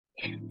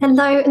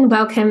Hello and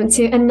welcome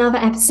to another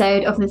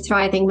episode of the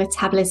Thriving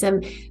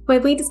Metabolism, where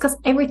we discuss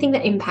everything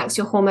that impacts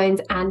your hormones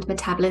and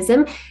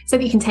metabolism so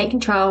that you can take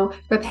control,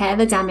 repair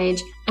the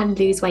damage, and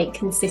lose weight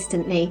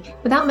consistently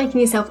without making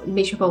yourself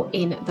miserable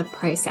in the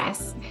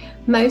process.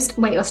 Most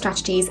weight loss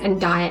strategies and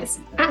diets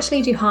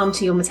actually do harm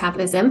to your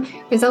metabolism,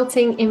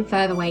 resulting in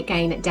further weight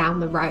gain down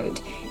the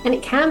road. And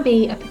it can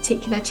be a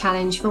particular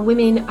challenge for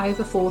women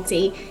over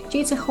 40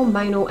 due to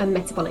hormonal and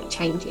metabolic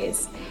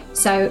changes.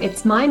 So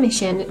it's my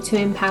mission to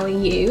empower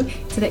you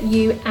so that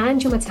you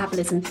and your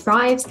metabolism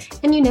thrives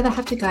and you never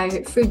have to go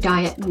through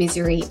diet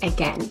misery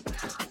again.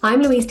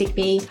 I'm Louise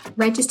Digby,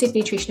 registered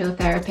nutritional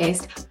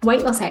therapist,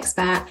 weight loss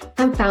expert,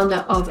 and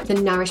founder of the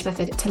Nourish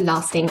Method to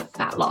Lasting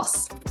Fat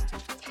Loss.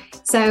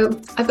 So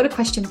I've got a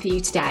question for you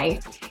today.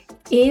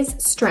 Is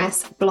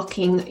stress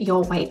blocking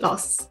your weight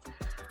loss?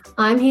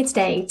 I'm here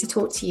today to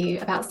talk to you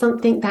about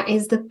something that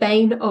is the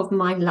bane of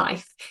my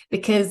life,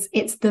 because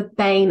it's the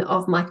bane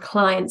of my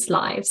clients'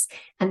 lives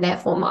and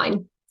therefore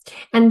mine.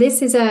 And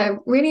this is a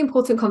really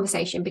important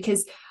conversation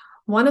because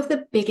one of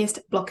the biggest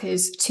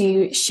blockers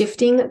to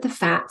shifting the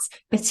fats,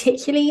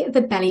 particularly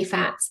the belly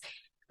fats,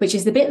 which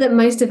is the bit that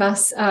most of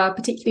us are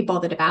particularly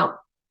bothered about,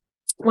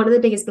 one of the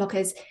biggest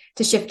blockers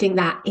to shifting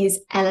that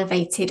is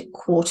elevated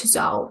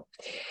cortisol.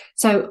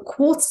 So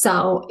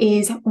cortisol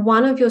is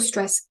one of your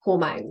stress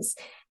hormones.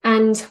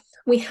 And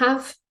we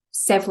have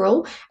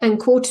several, and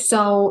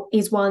cortisol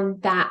is one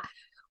that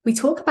we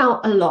talk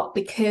about a lot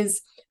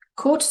because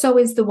cortisol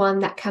is the one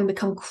that can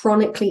become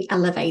chronically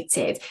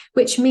elevated,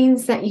 which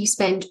means that you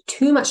spend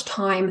too much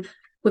time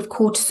with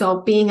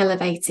cortisol being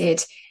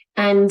elevated.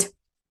 And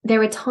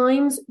there are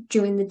times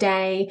during the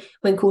day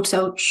when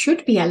cortisol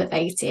should be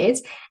elevated,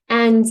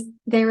 and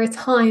there are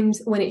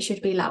times when it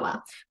should be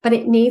lower, but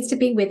it needs to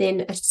be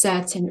within a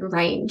certain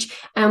range.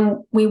 And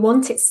we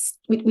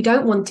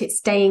don't want it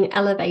staying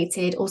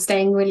elevated or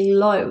staying really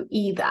low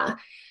either.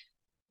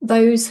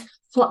 Those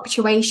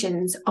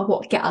fluctuations are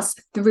what get us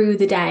through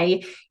the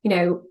day.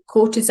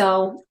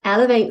 Cortisol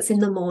elevates in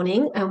the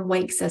morning and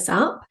wakes us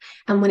up.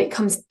 And when it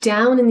comes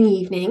down in the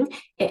evening,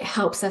 it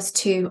helps us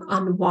to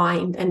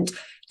unwind and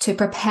to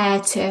prepare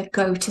to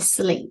go to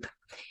sleep.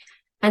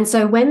 And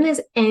so when there's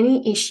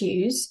any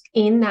issues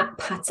in that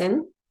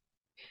pattern,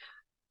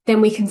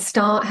 then we can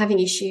start having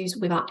issues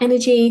with our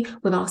energy,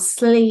 with our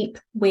sleep,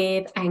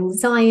 with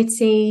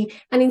anxiety.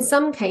 And in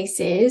some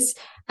cases,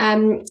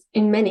 in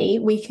many,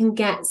 we can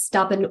get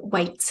stubborn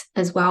weight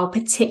as well,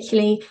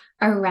 particularly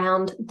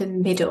around the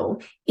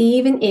middle,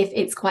 even if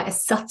it's quite a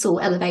subtle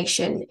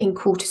elevation in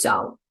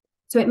cortisol.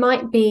 So it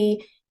might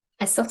be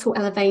a subtle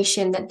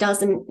elevation that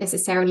doesn't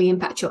necessarily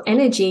impact your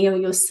energy or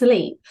your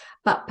sleep,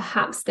 but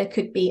perhaps there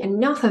could be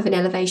enough of an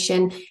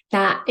elevation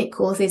that it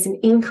causes an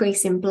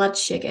increase in blood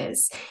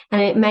sugars.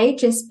 And it may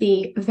just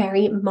be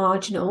very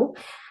marginal,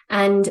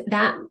 and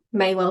that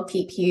may well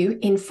keep you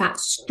in fat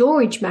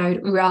storage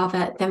mode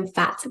rather than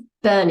fat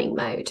burning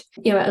mode.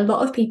 A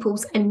lot of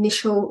people's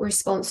initial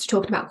response to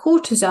talking about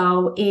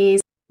cortisol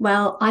is,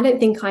 well, I don't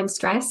think I'm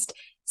stressed,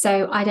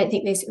 so I don't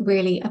think this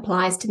really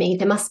applies to me.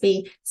 There must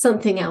be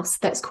something else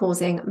that's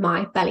causing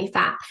my belly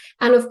fat.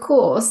 And of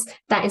course,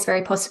 that is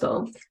very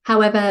possible.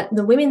 However,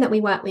 the women that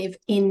we work with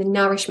in the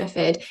Nourish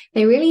Method,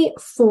 they really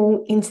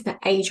fall into the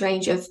age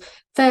range of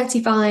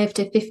 35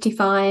 to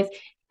 55.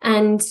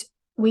 And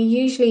we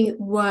usually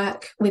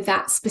work with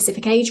that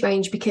specific age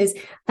range because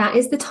that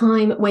is the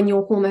time when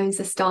your hormones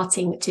are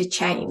starting to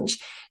change.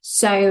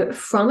 So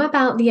from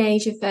about the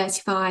age of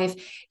 35,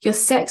 your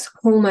sex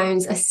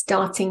hormones are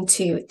starting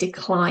to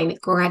decline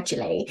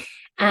gradually.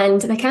 And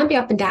they can be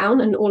up and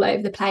down and all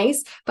over the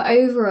place, but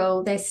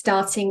overall, they're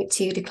starting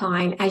to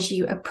decline as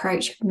you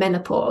approach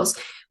menopause,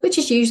 which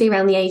is usually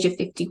around the age of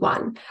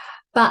 51.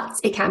 But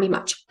it can be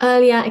much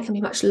earlier, it can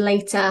be much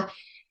later.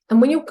 And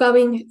when you're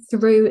going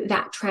through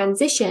that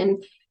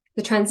transition,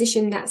 the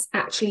transition that's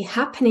actually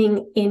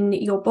happening in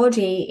your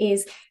body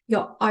is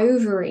your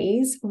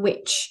ovaries,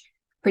 which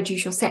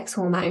produce your sex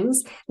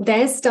hormones,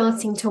 they're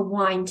starting to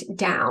wind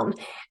down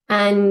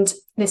and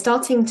they're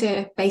starting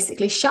to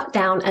basically shut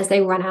down as they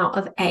run out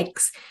of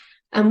eggs.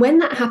 And when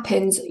that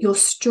happens, your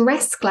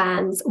stress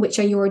glands, which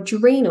are your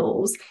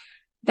adrenals,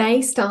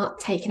 they start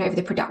taking over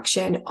the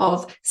production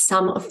of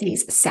some of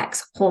these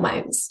sex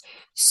hormones.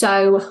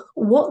 So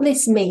what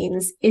this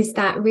means is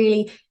that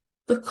really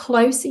the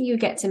closer you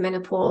get to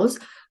menopause,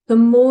 the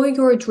more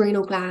your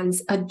adrenal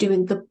glands are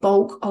doing the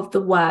bulk of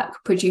the work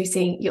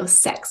producing your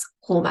sex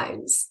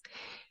hormones.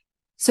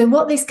 So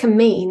what this can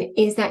mean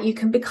is that you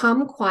can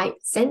become quite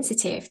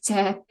sensitive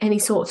to any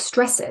sort of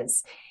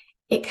stressors.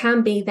 It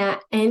can be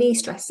that any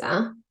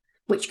stressor,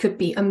 which could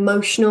be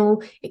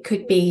emotional, it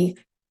could be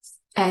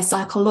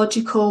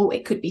psychological,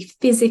 it could be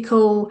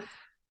physical,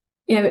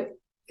 it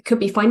could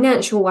be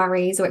financial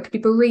worries, or it could be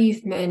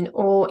bereavement,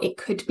 or it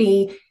could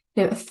be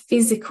a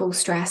physical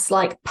stress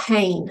like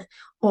pain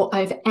or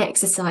over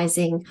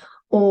exercising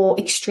or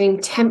extreme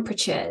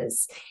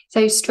temperatures.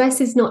 So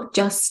stress is not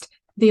just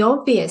the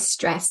obvious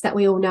stress that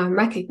we all know and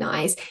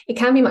recognize. It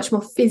can be much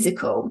more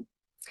physical.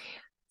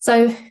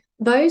 So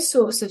those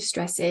sorts of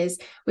stresses,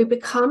 we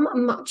become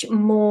much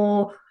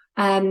more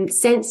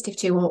sensitive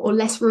to or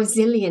less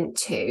resilient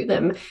to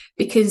them,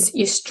 because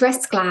your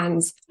stress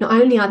glands, not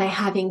only are they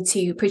having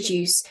to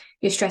produce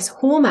your stress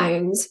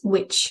hormones,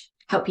 which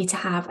help you to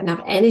have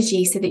enough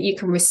energy so that you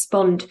can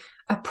respond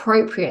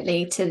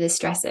appropriately to the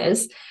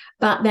stresses,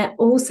 but they're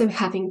also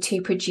having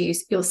to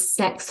produce your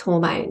sex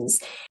hormones.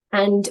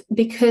 And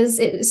because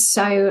it's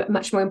so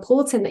much more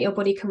important that your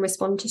body can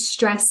respond to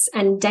stress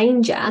and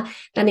danger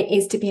than it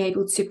is to be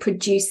able to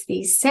produce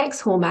these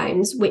sex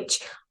hormones,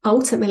 which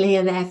ultimately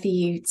are there for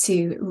you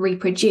to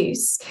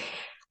reproduce,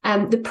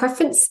 the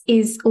preference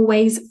is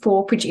always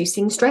for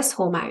producing stress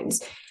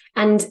hormones.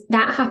 And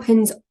that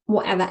happens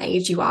whatever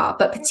age you are,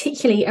 but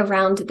particularly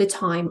around the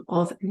time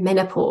of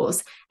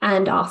menopause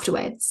and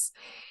afterwards.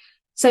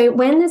 So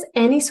when there's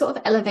any sort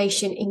of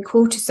elevation in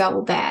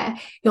cortisol there,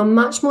 you're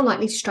much more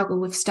likely to struggle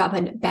with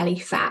stubborn belly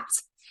fat.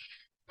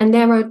 And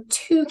there are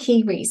two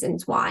key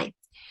reasons why.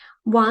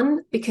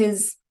 One,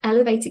 because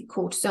elevated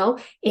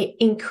cortisol, it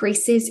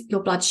increases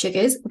your blood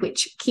sugars,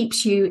 which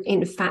keeps you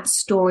in fat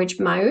storage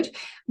mode,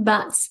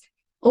 but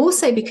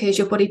also because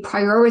your body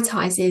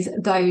prioritizes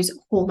those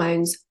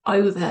hormones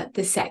over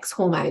the sex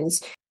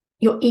hormones.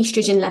 Your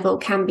estrogen level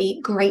can be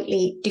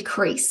greatly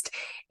decreased.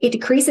 It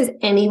decreases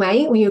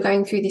anyway when you're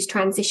going through this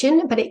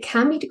transition, but it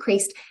can be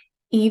decreased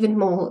even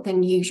more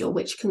than usual,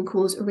 which can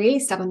cause really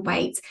stubborn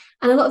weight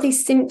and a lot of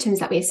these symptoms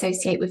that we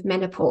associate with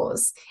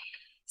menopause.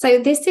 So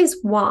this is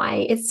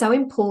why it's so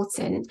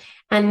important.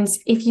 And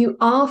if you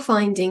are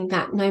finding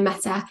that no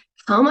matter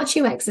how much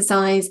you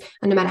exercise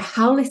and no matter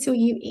how little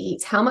you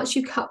eat, how much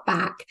you cut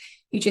back,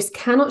 you just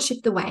cannot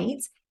shift the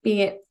weight,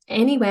 be it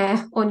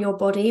anywhere on your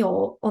body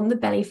or on the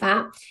belly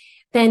fat,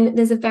 then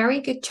there's a very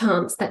good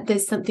chance that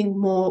there's something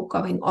more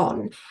going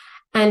on.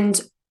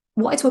 And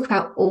what I talk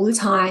about all the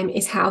time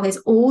is how there's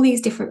all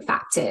these different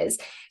factors,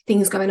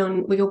 things going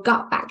on with your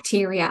gut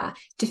bacteria,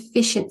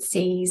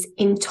 deficiencies,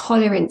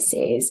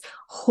 intolerances,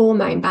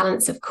 hormone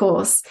balance, of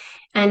course.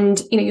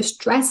 And, your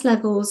stress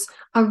levels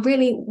are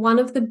really one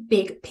of the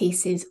big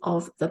pieces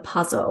of the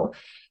puzzle.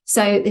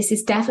 So this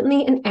is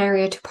definitely an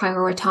area to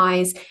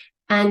prioritize.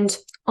 And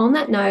on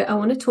that note, I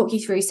want to talk you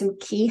through some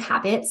key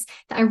habits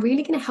that are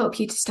really going to help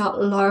you to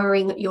start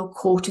lowering your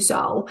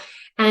cortisol.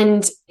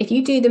 And if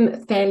you do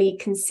them fairly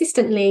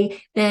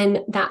consistently,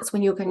 then that's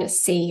when you're going to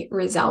see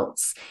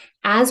results.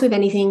 As with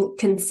anything,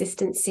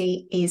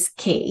 consistency is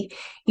key.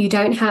 You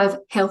don't have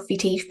healthy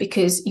teeth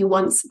because you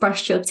once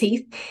brushed your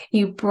teeth.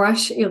 You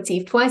brush your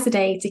teeth twice a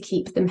day to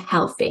keep them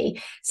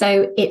healthy.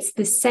 So it's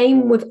the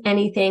same with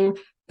anything,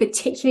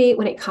 particularly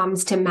when it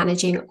comes to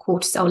managing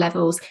cortisol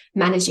levels,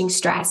 managing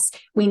stress.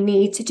 We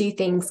need to do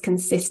things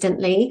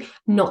consistently,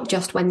 not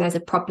just when there's a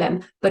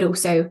problem, but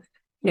also,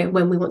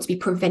 when we want to be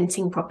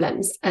preventing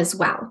problems as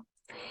well.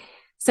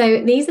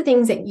 So these are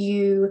things that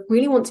you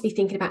really want to be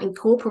thinking about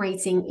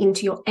incorporating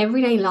into your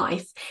everyday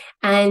life.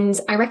 And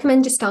I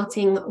recommend just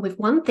starting with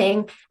one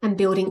thing and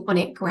building on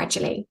it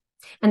gradually.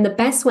 And the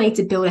best way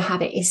to build a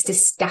habit is to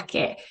stack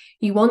it.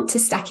 You want to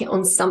stack it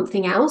on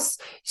something else.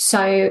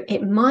 So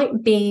it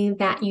might be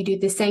that you do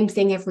the same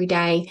thing every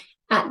day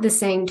at the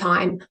same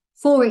time.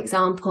 For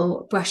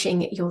example,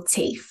 brushing your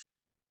teeth.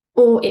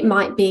 Or it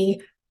might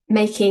be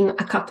making a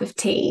cup of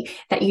tea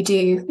that you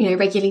do,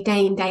 regularly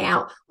day in, day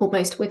out,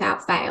 almost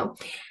without fail.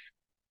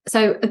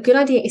 So a good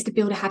idea is to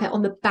build a habit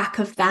on the back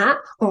of that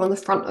or on the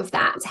front of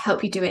that to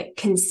help you do it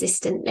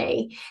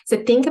consistently.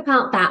 So think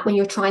about that when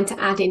you're trying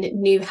to add in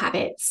new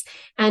habits.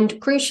 And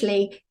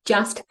crucially,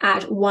 just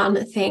add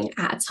one thing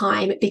at a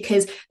time,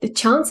 because the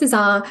chances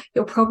are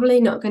you're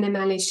probably not going to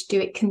manage to do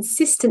it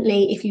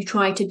consistently if you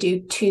try to do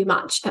too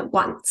much at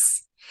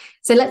once.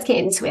 So let's get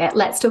into it.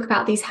 Let's talk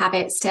about these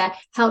habits to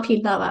help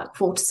you lower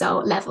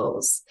cortisol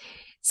levels.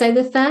 So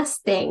the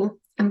first thing,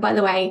 and by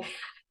the way,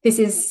 this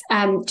is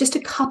just a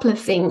couple of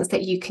things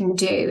that you can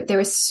do. There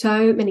are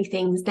so many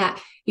things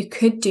that you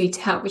could do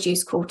to help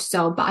reduce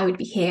cortisol, but I would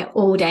be here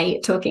all day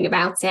talking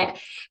about it.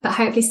 But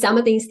hopefully some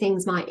of these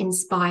things might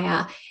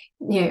inspire,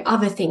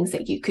 other things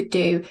that you could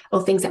do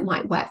or things that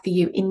might work for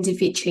you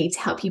individually to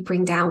help you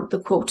bring down the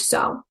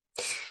cortisol.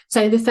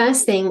 So the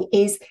first thing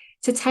is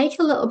to take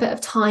a little bit of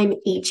time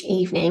each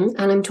evening,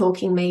 and I'm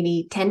talking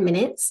maybe 10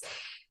 minutes,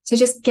 to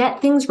just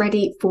get things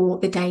ready for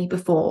the day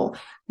before.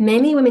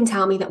 Many women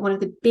tell me that one of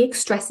the big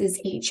stresses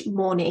each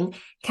morning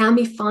can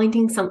be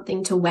finding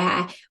something to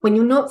wear when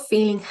you're not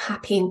feeling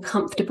happy and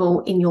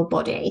comfortable in your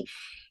body.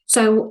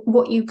 So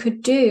what you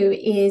could do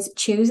is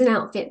choose an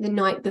outfit the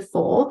night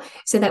before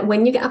so that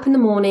when you get up in the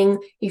morning,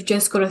 you've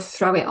just got to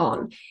throw it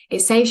on. It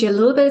saves you a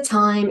little bit of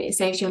time, it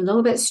saves you a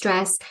little bit of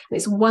stress, and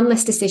it's one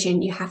less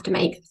decision you have to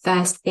make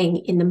first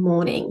thing in the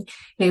morning.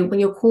 When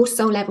your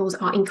cortisol levels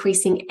are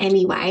increasing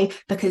anyway,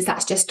 because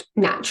that's just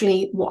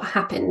naturally what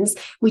happens,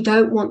 we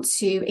don't want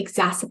to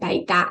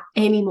exacerbate that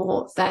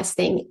anymore first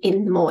thing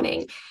in the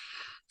morning.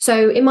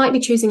 So it might be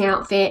choosing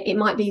outfit, it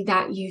might be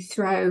that you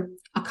throw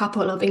a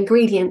couple of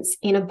ingredients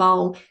in a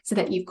bowl so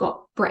that you've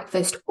got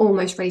breakfast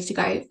almost ready to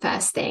go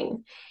first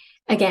thing.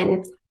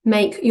 Again,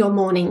 make your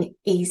morning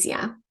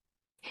easier.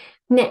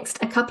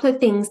 Next, a couple of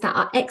things that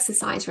are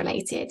exercise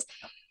related.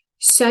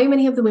 So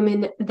many of the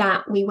women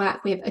that we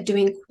work with are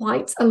doing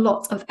quite a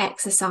lot of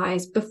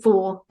exercise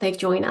before they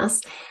join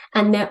us,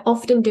 and they're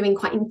often doing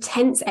quite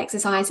intense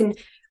exercise and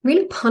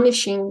really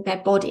punishing their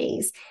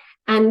bodies.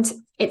 And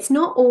it's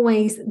not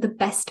always the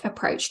best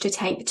approach to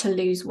take to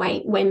lose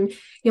weight when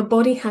your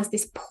body has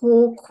this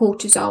poor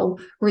cortisol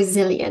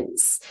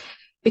resilience,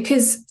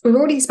 because we've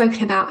already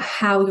spoken about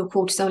how your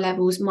cortisol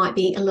levels might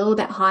be a little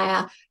bit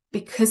higher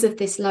because of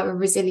this lower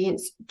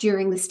resilience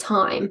during this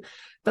time.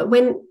 But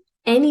when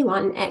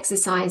anyone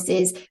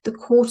exercises, the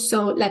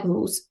cortisol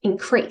levels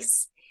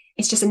increase.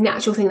 It's just a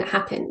natural thing that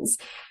happens.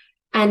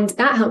 And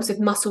that helps with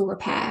muscle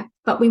repair.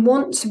 But we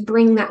want to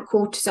bring that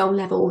cortisol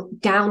level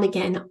down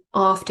again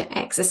after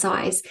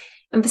exercise.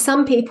 And for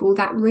some people,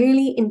 that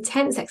really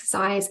intense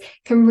exercise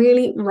can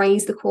really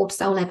raise the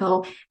cortisol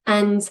level,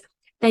 and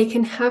they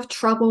can have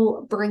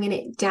trouble bringing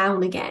it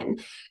down again.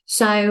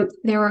 So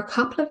there are a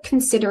couple of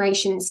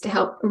considerations to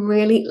help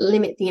really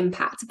limit the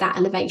impact of that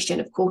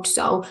elevation of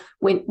cortisol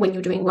when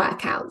you're doing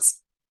workouts.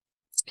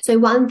 So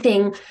one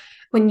thing,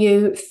 when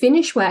you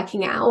finish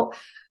working out,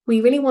 we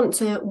really want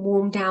to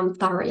warm down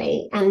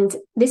thoroughly. And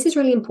this is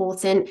really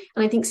important.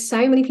 And I think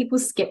so many people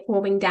skip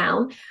warming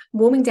down.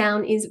 Warming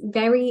down is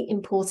very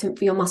important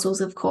for your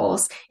muscles, of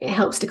course. It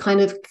helps to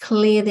kind of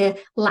clear the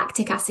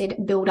lactic acid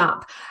build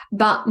up.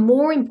 But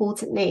more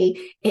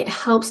importantly, it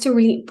helps to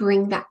really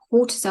bring that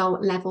cortisol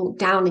level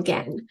down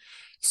again.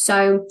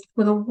 So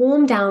with a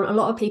warm down, a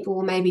lot of people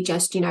will maybe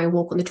just,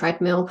 walk on the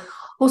treadmill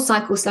or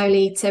cycle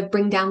slowly to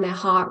bring down their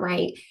heart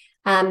rate.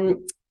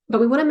 But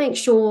we want to make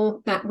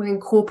sure that we're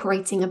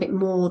incorporating a bit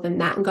more than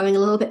that and going a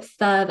little bit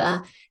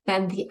further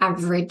than the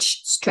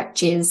average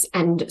stretches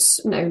and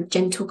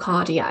gentle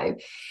cardio.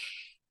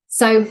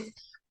 So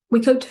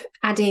we could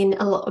add in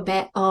a little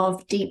bit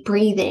of deep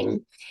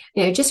breathing,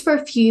 just for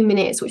a few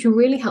minutes, which will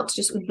really help to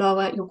just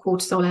lower your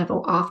cortisol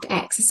level after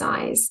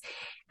exercise.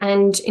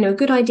 And, a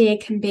good idea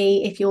can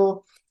be, if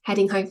you're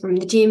heading home from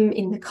the gym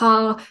in the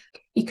car,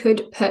 you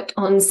could put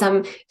on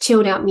some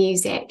chilled out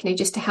music,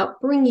 just to help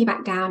bring you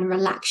back down and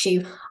relax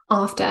you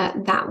after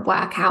that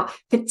workout,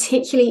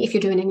 particularly if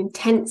you're doing an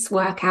intense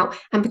workout,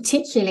 and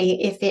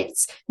particularly if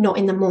it's not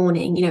in the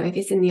morning, if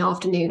it's in the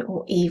afternoon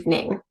or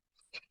evening.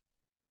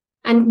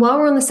 And while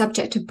we're on the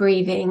subject of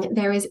breathing,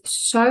 there is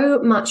so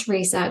much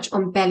research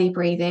on belly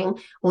breathing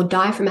or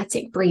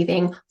diaphragmatic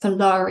breathing for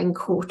lowering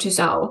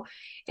cortisol.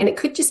 And it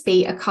could just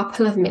be a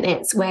couple of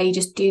minutes where you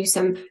just do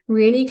some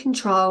really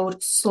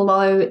controlled,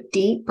 slow,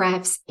 deep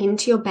breaths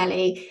into your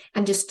belly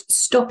and just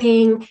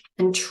stopping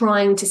and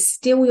trying to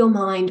still your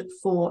mind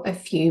for a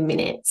few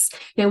minutes.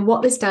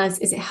 What this does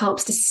is it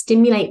helps to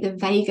stimulate the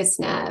vagus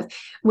nerve,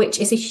 which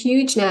is a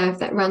huge nerve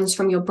that runs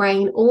from your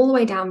brain all the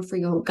way down through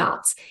your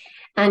gut.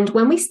 And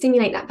when we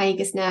stimulate that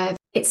vagus nerve,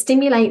 it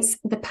stimulates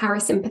the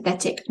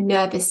parasympathetic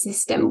nervous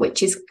system,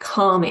 which is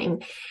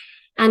calming.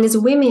 And as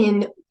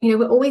women,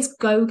 we're always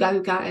go,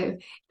 go, go.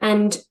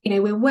 And,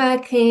 we're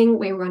working,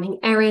 we're running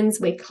errands,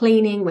 we're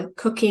cleaning, we're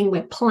cooking,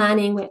 we're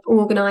planning, we're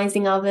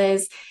organizing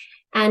others.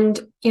 And,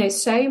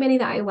 so many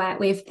that I work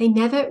with, they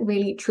never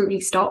really truly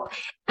stop.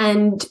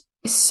 And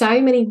so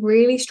many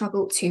really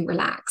struggle to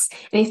relax.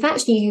 And if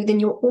that's you,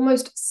 then you're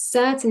almost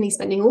certainly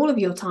spending all of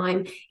your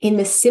time in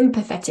the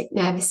sympathetic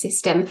nervous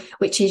system,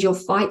 which is your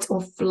fight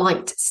or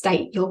flight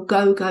state, your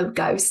go, go,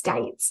 go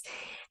states.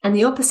 And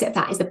the opposite of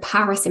that is the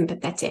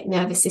parasympathetic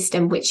nervous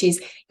system, which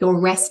is your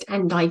rest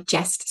and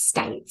digest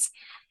states.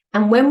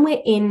 And when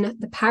we're in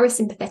the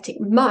parasympathetic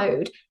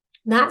mode,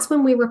 that's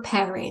when we're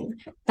repairing,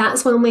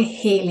 that's when we're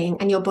healing,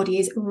 and your body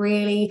is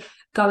really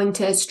going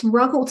to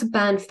struggle to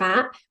burn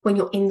fat when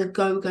you're in the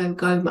go, go,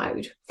 go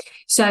mode.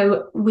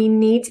 So we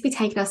need to be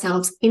taking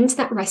ourselves into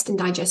that rest and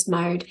digest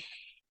mode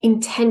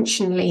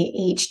intentionally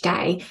each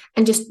day.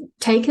 And just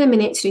taking a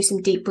minute to do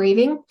some deep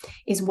breathing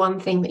is one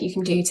thing that you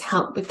can do to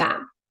help with that.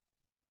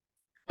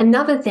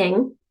 Another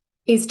thing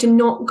is to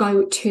not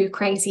go too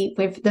crazy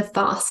with the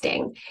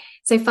fasting.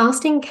 So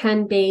fasting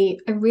can be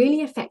a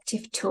really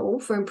effective tool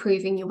for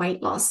improving your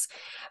weight loss,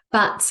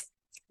 but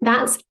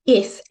that's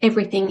if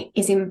everything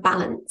is in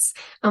balance.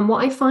 And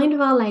what I find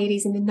with our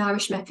ladies in the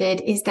Nourish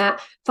method is that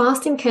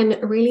fasting can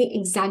really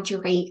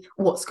exaggerate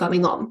what's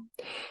going on.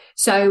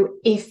 So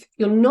if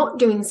you're not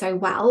doing so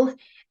well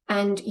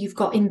and you've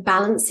got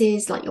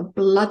imbalances like your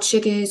blood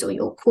sugars or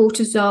your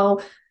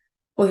cortisol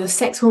or your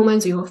sex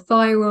hormones or your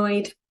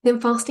thyroid, then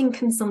fasting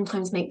can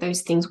sometimes make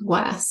those things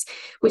worse,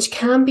 which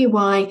can be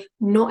why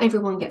not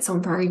everyone gets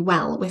on very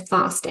well with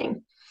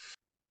fasting.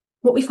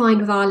 What we find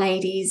with our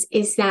ladies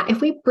is that if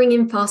we bring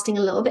in fasting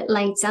a little bit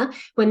later,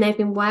 when they've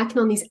been working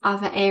on these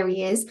other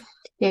areas,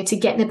 to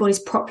get their bodies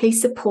properly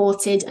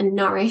supported and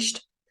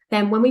nourished,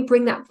 then when we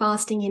bring that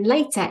fasting in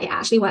later, it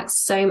actually works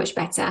so much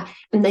better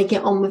and they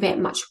get on with it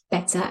much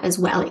better as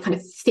well. It kind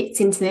of fits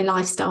into their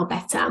lifestyle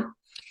better.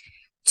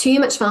 Too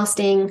much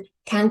fasting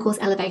can cause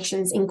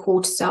elevations in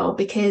cortisol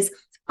because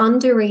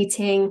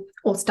undereating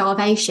or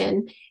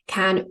starvation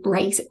can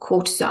raise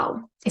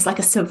cortisol. It's like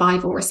a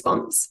survival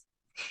response.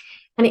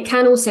 And it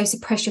can also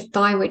suppress your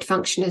thyroid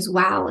function as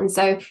well. And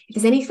so if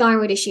there's any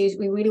thyroid issues,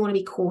 we really want to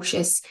be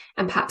cautious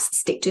and perhaps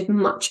stick to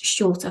much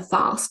shorter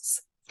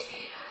fasts.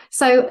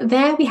 So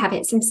there we have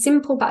it, some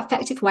simple but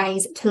effective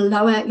ways to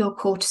lower your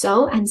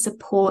cortisol and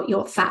support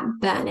your fat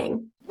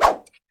burning.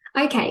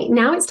 Okay,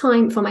 now it's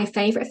time for my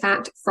favorite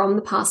fact from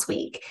the past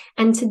week.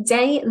 And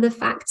today the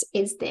fact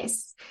is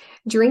this: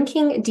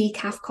 drinking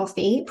decaf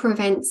coffee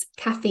prevents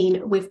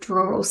caffeine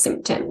withdrawal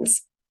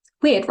symptoms.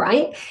 Weird,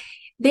 right?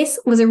 This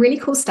was a really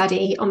cool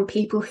study on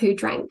people who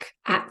drank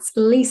at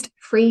least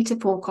 3 to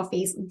 4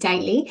 coffees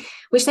daily,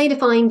 which they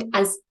defined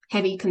as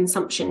heavy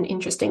consumption,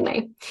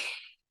 interestingly.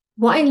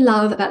 What I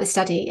love about the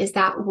study is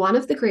that one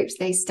of the groups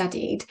they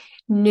studied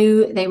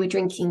knew they were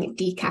drinking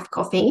decaf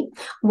coffee,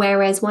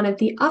 whereas one of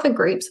the other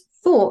groups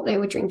thought they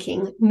were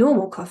drinking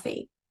normal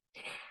coffee.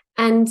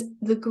 And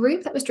the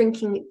group that was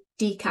drinking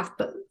decaf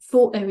but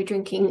thought they were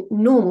drinking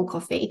normal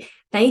coffee,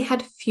 they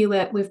had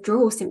fewer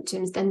withdrawal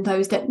symptoms than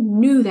those that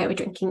knew they were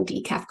drinking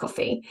decaf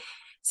coffee.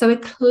 So a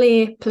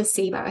clear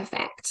placebo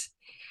effect.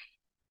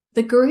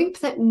 The group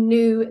that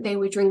knew they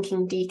were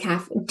drinking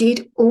decaf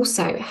did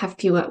also have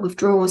fewer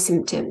withdrawal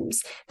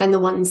symptoms than the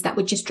ones that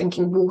were just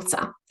drinking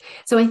water.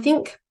 So I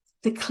think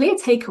the clear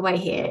takeaway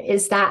here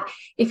is that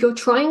if you're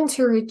trying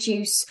to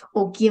reduce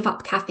or give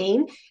up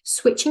caffeine,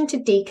 switching to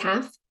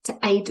decaf to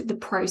aid the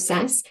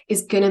process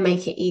is going to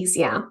make it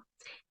easier.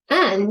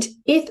 And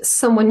if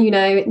someone you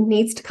know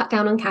needs to cut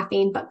down on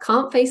caffeine but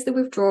can't face the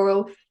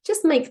withdrawal,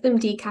 just make them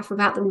decaf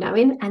without them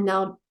knowing and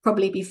they'll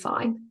probably be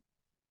fine.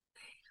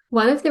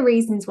 One of the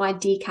reasons why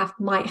decaf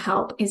might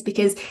help is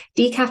because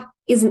decaf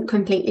isn't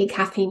completely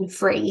caffeine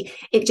free.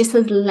 It just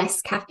has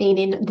less caffeine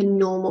in than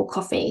normal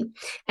coffee.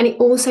 And it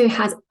also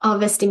has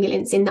other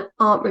stimulants in that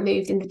aren't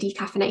removed in the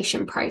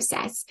decaffeination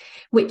process,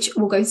 which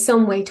will go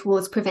some way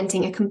towards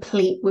preventing a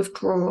complete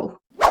withdrawal.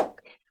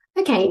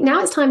 Okay,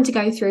 now it's time to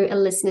go through a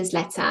listener's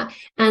letter.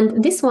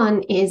 And this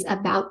one is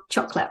about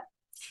chocolate.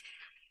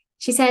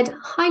 She said,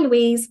 "Hi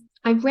Louise.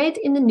 I read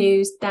in the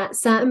news that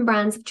certain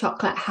brands of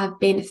chocolate have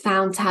been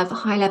found to have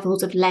high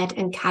levels of lead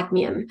and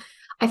cadmium.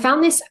 I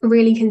found this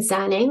really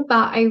concerning,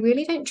 but I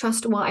really don't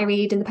trust what I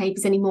read in the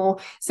papers anymore,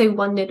 so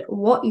wondered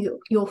what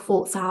your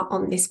thoughts are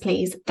on this,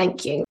 please.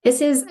 Thank you." This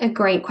is a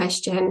great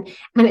question,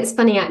 and it's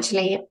funny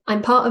actually.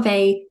 I'm part of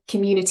a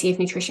community of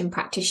nutrition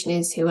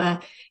practitioners who are,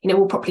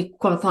 all properly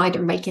qualified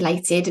and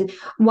regulated, and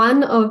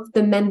one of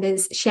the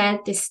members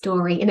shared this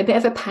story in a bit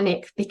of a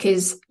panic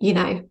because,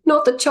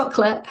 not the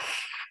chocolate.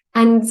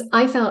 And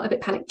I felt a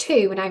bit panicked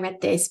too when I read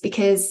this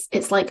because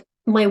it's like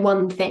my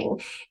one thing.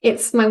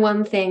 It's my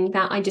one thing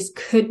that I just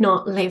could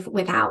not live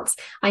without.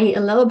 I eat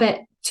a little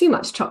bit too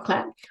much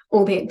chocolate,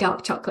 albeit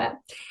dark chocolate.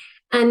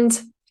 And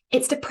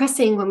it's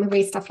depressing when we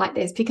read stuff like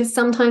this because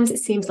sometimes it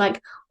seems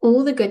like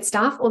all the good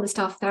stuff, all the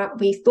stuff that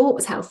we thought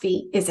was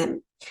healthy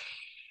isn't.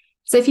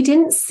 So if you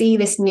didn't see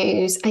this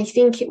news, I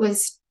think it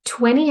was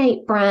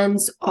 28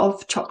 brands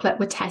of chocolate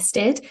were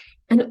tested,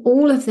 and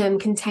all of them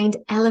contained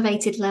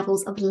elevated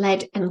levels of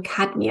lead and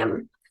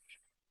cadmium.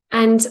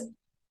 And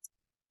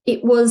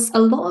it was a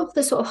lot of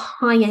the sort of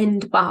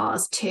high-end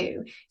bars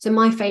too. So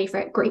my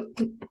favorite,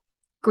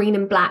 Green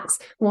and Blacks,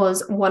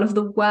 was one of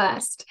the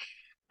worst.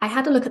 I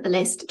had a look at the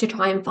list to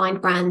try and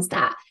find brands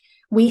that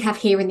we have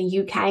here in the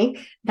UK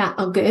that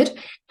are good.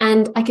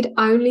 And I could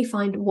only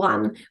find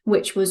one,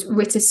 which was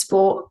Ritter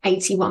Sport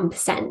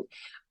 81%,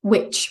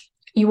 which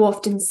you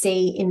often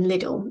see in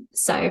Lidl.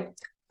 So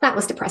that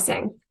was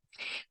depressing.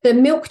 The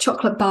milk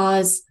chocolate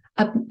bars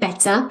are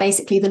better.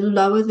 Basically, the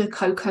lower the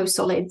cocoa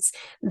solids,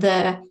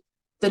 the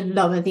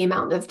lower the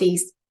amount of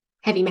these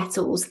heavy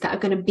metals that are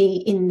going to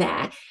be in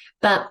there.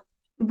 But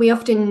we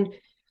often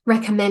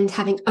recommend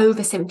having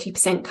over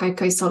 70%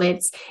 cocoa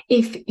solids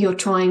if you're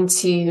trying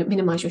to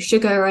minimize your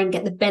sugar and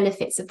get the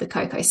benefits of the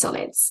cocoa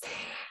solids.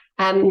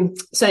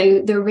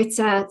 So the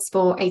Ritter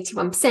Sport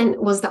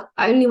 81% was the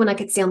only one I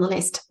could see on the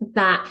list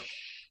that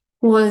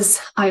was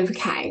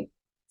okay.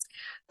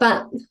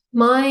 But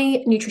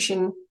my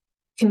nutrition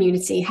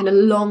community had a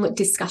long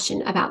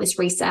discussion about this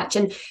research,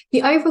 and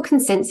the overall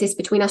consensus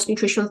between us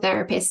nutritional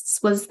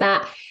therapists was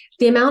that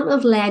the amount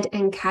of lead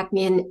and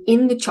cadmium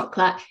in the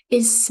chocolate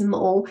is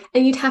small,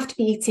 and you'd have to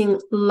be eating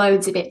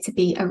loads of it to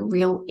be a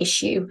real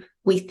issue,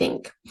 we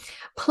think.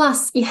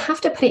 Plus, you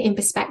have to put it in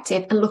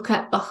perspective and look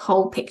at the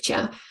whole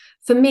picture.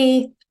 For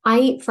me, I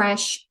eat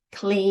fresh,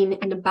 clean,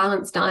 and a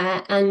balanced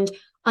diet, and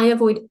I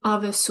avoid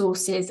other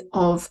sources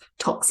of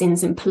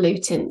toxins and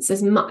pollutants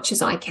as much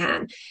as I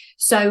can.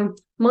 So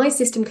my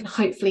system can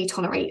hopefully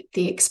tolerate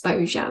the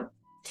exposure.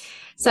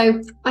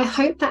 So I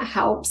hope that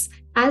helps.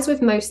 As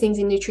with most things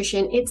in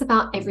nutrition, it's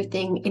about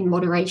everything in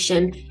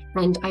moderation,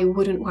 and I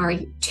wouldn't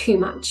worry too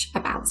much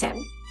about it.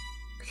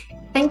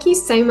 Thank you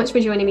so much for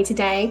joining me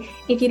today.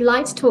 If you'd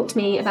like to talk to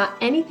me about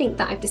anything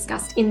that I've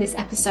discussed in this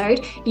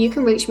episode, you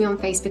can reach me on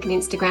Facebook and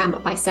Instagram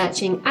by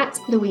searching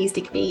 @Louise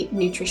Digby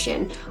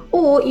Nutrition,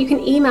 or you can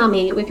email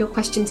me with your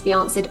question to be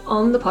answered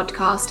on the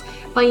podcast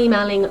by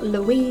emailing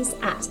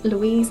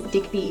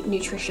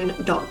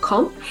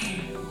louise@louisedigbynutrition.com.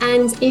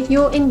 And if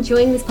you're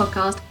enjoying this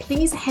podcast,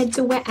 please head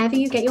to wherever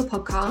you get your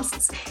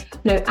podcasts,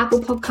 Apple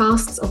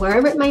Podcasts or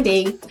wherever it may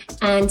be,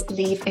 and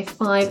leave a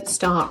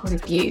 5-star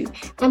review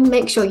and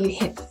make sure you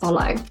hit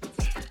follow.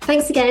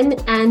 Thanks again,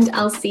 and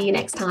I'll see you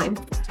next time.